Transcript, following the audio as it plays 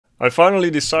I finally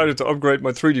decided to upgrade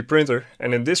my 3D printer,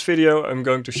 and in this video I'm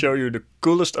going to show you the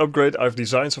coolest upgrade I've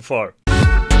designed so far.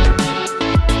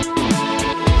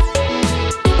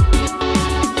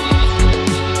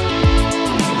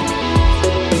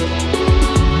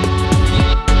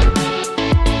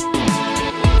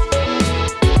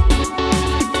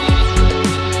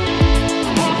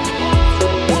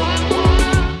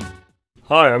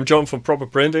 Hi, I'm John from Proper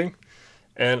Printing,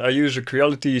 and I use a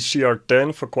Creality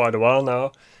CR-10 for quite a while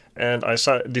now, and I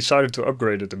decided to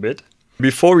upgrade it a bit.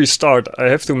 Before we start, I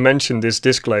have to mention this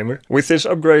disclaimer. With this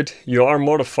upgrade you are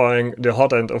modifying the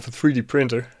hot end of a 3D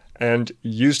printer and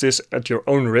use this at your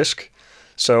own risk.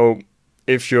 So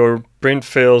if your print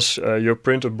fails, your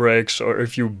printer breaks, or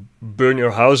if you burn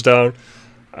your house down,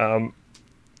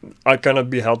 I cannot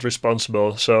be held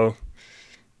responsible. So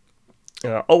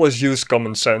always use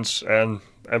common sense and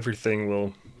everything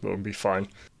will be fine.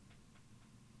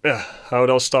 Yeah, how it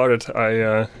all started,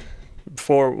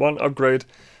 for one upgrade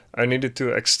I needed to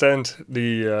extend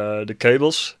the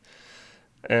cables,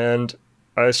 and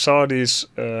I saw these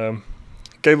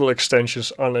cable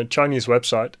extensions on a Chinese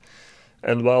website,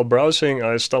 and while browsing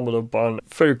I stumbled upon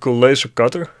a very cool laser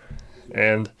cutter,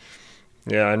 and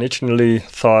yeah, I initially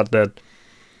thought that,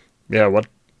 yeah, what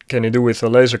can you do with a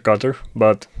laser cutter?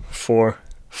 But for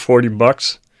 40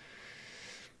 bucks,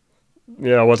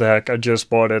 yeah, what the heck, I just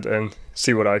bought it and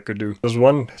see what I could do. There's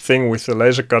one thing with the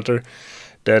laser cutter,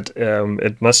 that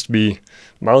it must be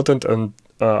mounted on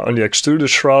the extruder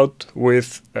shroud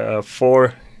with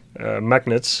 4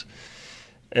 magnets,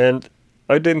 and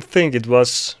I didn't think it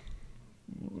was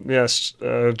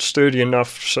sturdy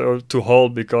enough so to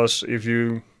hold, because if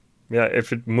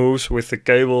it moves with the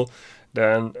cable,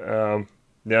 then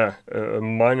a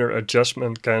minor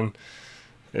adjustment can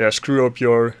screw up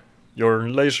your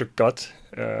laser cut,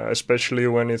 especially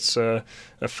when it's a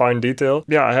fine detail.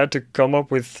 Yeah, I had to come up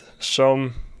with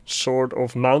some sort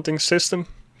of mounting system,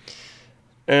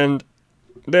 and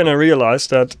then I realized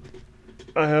that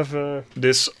I have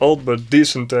this old but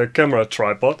decent camera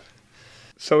tripod.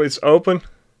 So it's open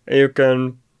and you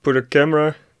can put a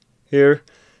camera here,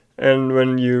 and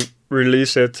when you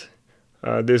release it,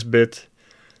 this bit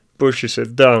pushes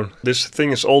it down. This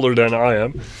thing is older than I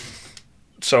am,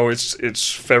 so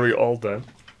it's very old then.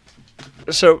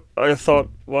 So I thought,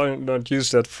 why not use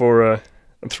that for a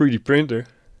 3D printer,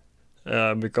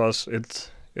 because it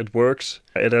works,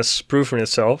 it has proven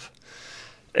itself,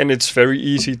 and it's very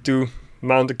easy to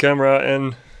mount the camera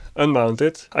and unmount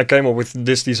it. I came up with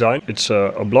this design. It's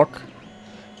a block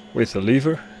with a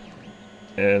lever,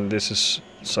 and this is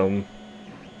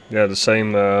the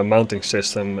same mounting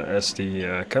system as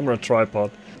the camera tripod.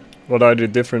 What I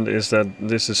did different is that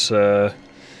this is a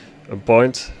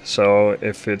point, so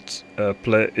if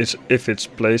it's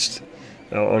placed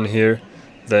on here,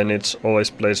 then it's always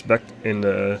placed back in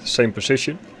the same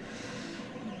position,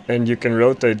 and you can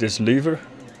rotate this lever.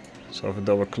 So if I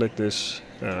double click this,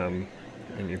 and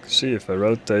you can see if I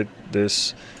rotate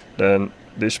this, then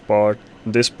this part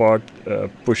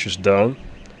pushes down,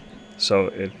 so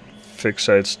it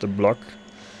fixates the block.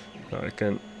 Now I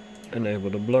can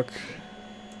enable the block,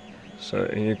 so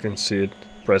you can see it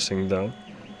pressing down,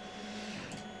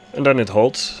 and then it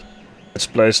holds. It's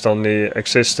placed on the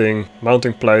existing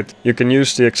mounting plate. You can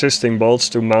use the existing bolts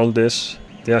to mount this.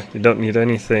 Yeah, you don't need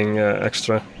anything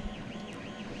extra.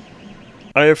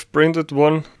 I have printed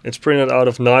one. It's printed out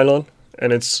of nylon,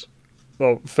 and it's,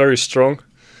 well, very strong.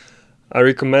 I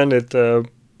recommend it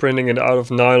printing it out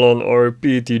of nylon or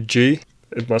PETG.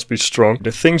 It must be strong.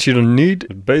 The things you don't need: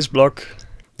 the base block,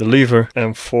 the lever,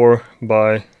 and 4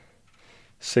 by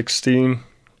 16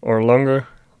 or longer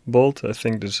bolt. I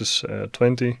think this is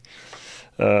 20.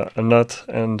 A nut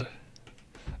and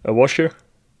a washer,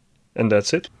 and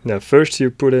that's it. Now first you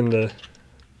put in the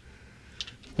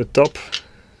top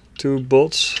 2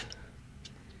 bolts,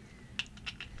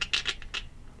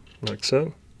 like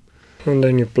so, and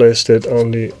then you place it on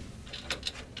the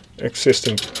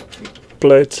existing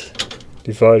plate,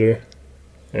 divider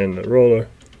and the roller,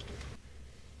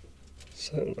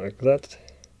 so like that.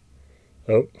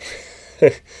 Oh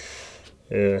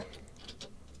yeah,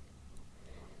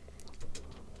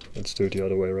 let's do it the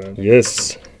other way around.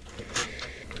 Yes.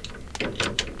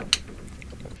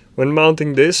 When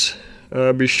mounting this,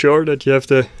 be sure that you have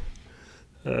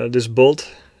this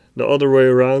bolt the other way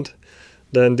around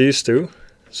than these two,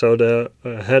 so the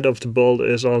head of the bolt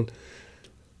is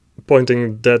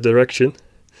pointing that direction,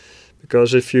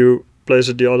 because if you place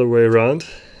it the other way around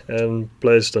and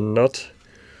place the nut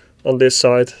on this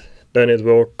side, then it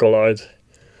will collide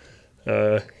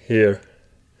here.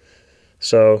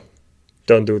 So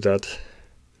don't do that.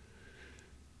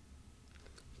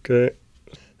 Okay,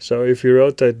 So if you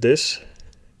rotate this,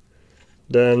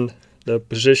 then the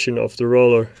position of the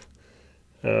roller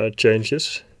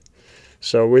changes.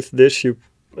 So with this you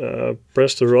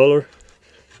press the roller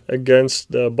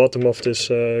against the bottom of this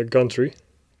gantry.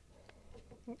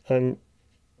 I'm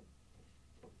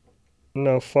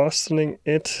now fastening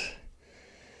it,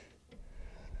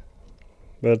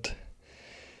 but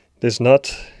this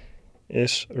nut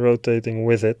is rotating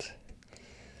with it,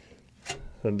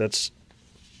 and that's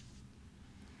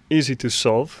easy to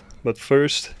solve. But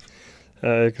first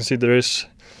you can see there is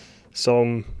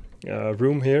some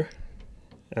room here,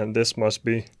 and this must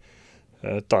be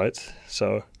tight,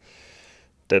 so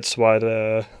that's why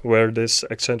where this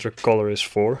eccentric collar is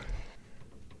for.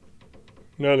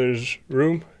 Now there's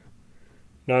room,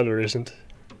 now there isn't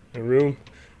a room,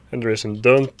 and there isn't.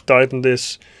 Don't tighten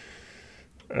this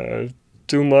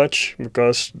too much,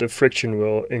 because the friction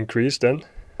will increase then.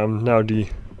 Now the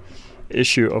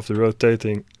issue of the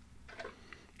rotating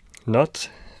nut,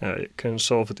 you can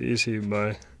solve it easy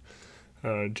by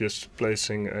just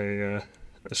placing a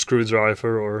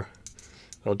screwdriver, or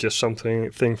well, just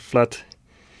something flat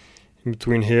in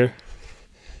between here,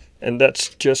 and that's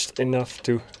just enough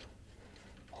to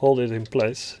hold it in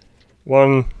place.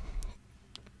 One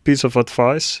piece of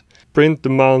advice: print the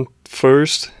mount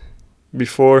first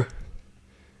before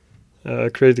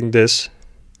creating this.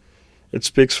 It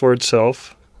speaks for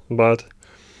itself, but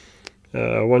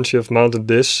once you have mounted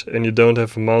this and you don't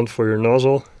have a mount for your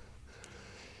nozzle,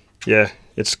 yeah,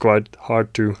 it's quite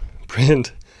hard to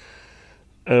print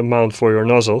a mount for your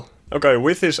nozzle. Okay,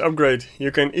 with this upgrade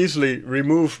you can easily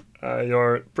remove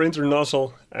your printer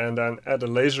nozzle and then add a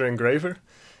laser engraver,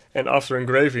 and after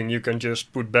engraving you can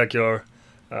just put back your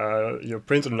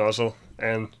printer nozzle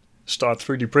and start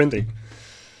 3D printing.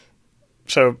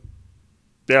 So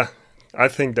yeah, I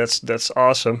think that's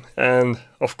awesome. And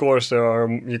of course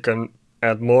you can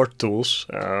add more tools,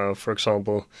 for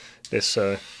example this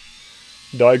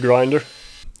die grinder.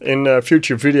 In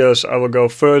future videos I will go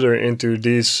further into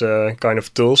these kind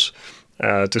of tools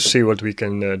to see what we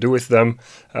can do with them,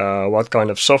 what kind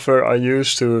of software I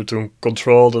use to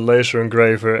control the laser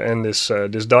engraver and this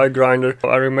die grinder.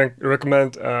 I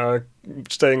recommend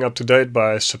staying up to date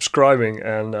by subscribing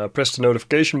and press the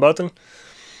notification button,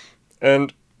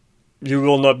 and you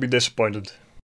will not be disappointed.